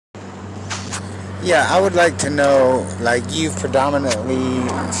Yeah, I would like to know, like, you've predominantly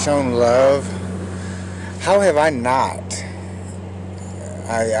shown love. How have I not?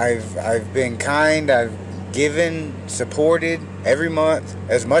 I've been kind. I've given, supported every month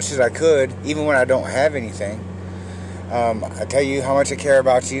as much as I could, even when I don't have anything. I tell you how much I care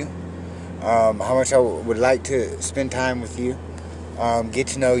about you, how much I would like to spend time with you, get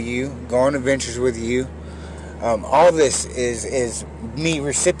to know you, go on adventures with you. All this is me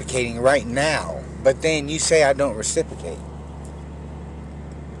reciprocating right now. But then you say I don't reciprocate.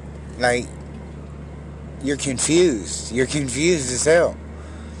 Like, you're confused. You're confused as hell.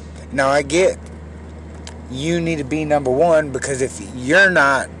 Now, I get you need to be number one, because if you're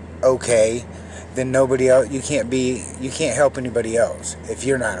not okay, then nobody else, you can't help anybody else if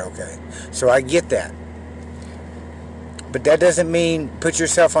you're not okay. So I get that. But that doesn't mean put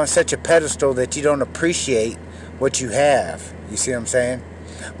yourself on such a pedestal that you don't appreciate what you have. You see what I'm saying?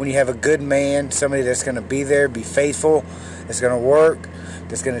 When you have a good man, somebody that's going to be there, be faithful, that's going to work,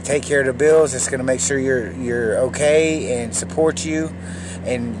 that's going to take care of the bills, that's going to make sure you're okay and support you,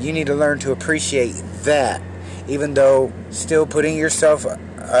 and you need to learn to appreciate that, even though still putting yourself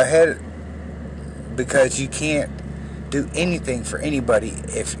ahead, because you can't do anything for anybody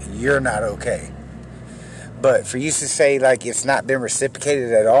if you're not okay. But for you to say like it's not been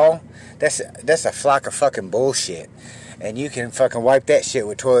reciprocated at all, that's a flock of fucking bullshit. And you can fucking wipe that shit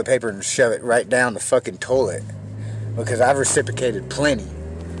with toilet paper and shove it right down the fucking toilet. Because I've reciprocated plenty.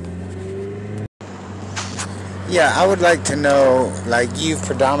 Yeah, I would like to know, like, you've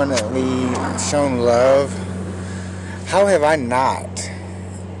predominantly shown love. How have I not?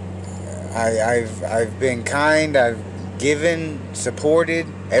 I've been kind. I've given, supported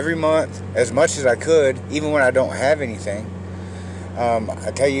every month as much as I could, even when I don't have anything.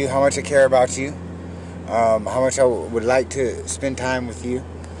 I tell you how much I care about you, how much I would like to spend time with you,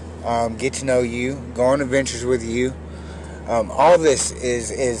 get to know you, go on adventures with you. All this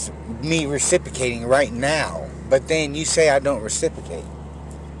is me reciprocating right now. But then you say I don't reciprocate.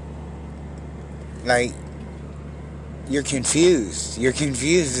 Like, you're confused. You're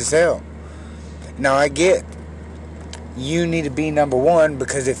confused as hell. Now, I get you need to be number one,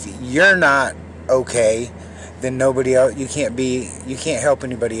 because if you're not okay, then nobody else, you can't help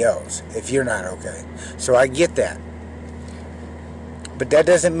anybody else if you're not okay. So I get that. But that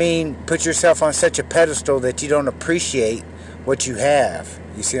doesn't mean put yourself on such a pedestal that you don't appreciate what you have.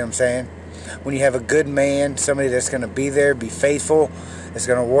 You see what I'm saying? When you have a good man, somebody that's going to be there, be faithful, that's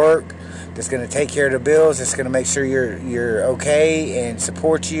going to work, that's going to take care of the bills, that's going to make sure you're okay and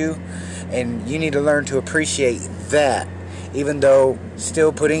support you, and you need to learn to appreciate that, even though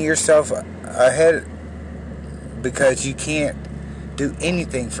still putting yourself ahead, because you can't do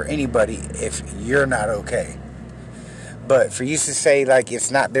anything for anybody if you're not okay. But for you to say like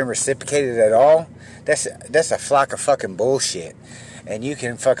it's not been reciprocated at all, that's a flock of fucking bullshit. And you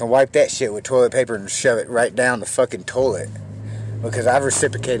can fucking wipe that shit with toilet paper and shove it right down the fucking toilet. Because I've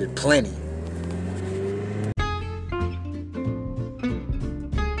reciprocated plenty.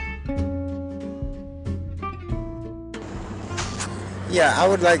 Yeah, I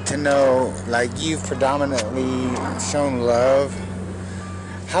would like to know, like, you've predominantly shown love.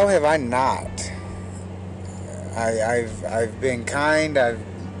 How have I not? I've been kind. I've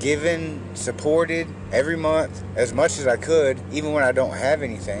given, supported every month as much as I could, even when I don't have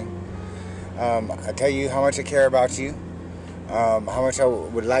anything. I tell you how much I care about you, how much I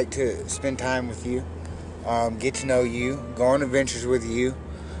would like to spend time with you, get to know you, go on adventures with you.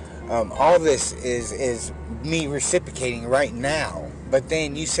 All this is me reciprocating right now. But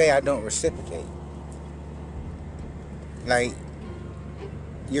then you say I don't reciprocate. Like,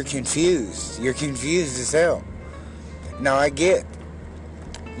 you're confused. You're confused as hell. Now, I get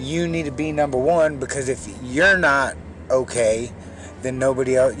you need to be number one, because if you're not okay, then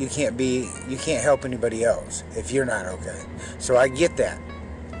nobody else, you can't help anybody else if you're not okay. So I get that.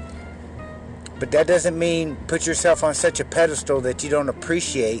 But that doesn't mean put yourself on such a pedestal that you don't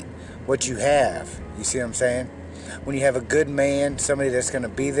appreciate what you have. You see what I'm saying? When you have a good man, somebody that's going to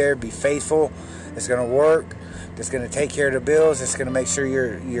be there, be faithful, that's going to work, that's going to take care of the bills, that's going to make sure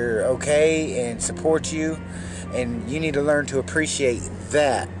you're okay and support you, and you need to learn to appreciate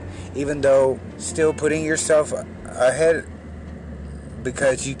that, even though still putting yourself ahead,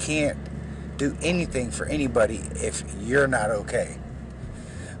 because you can't do anything for anybody if you're not okay.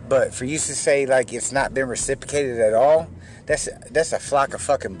 But for you to say like it's not been reciprocated at all, that's a flock of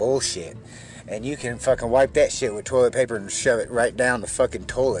fucking bullshit. And you can fucking wipe that shit with toilet paper and shove it right down the fucking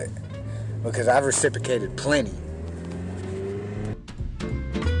toilet. Because I've reciprocated plenty.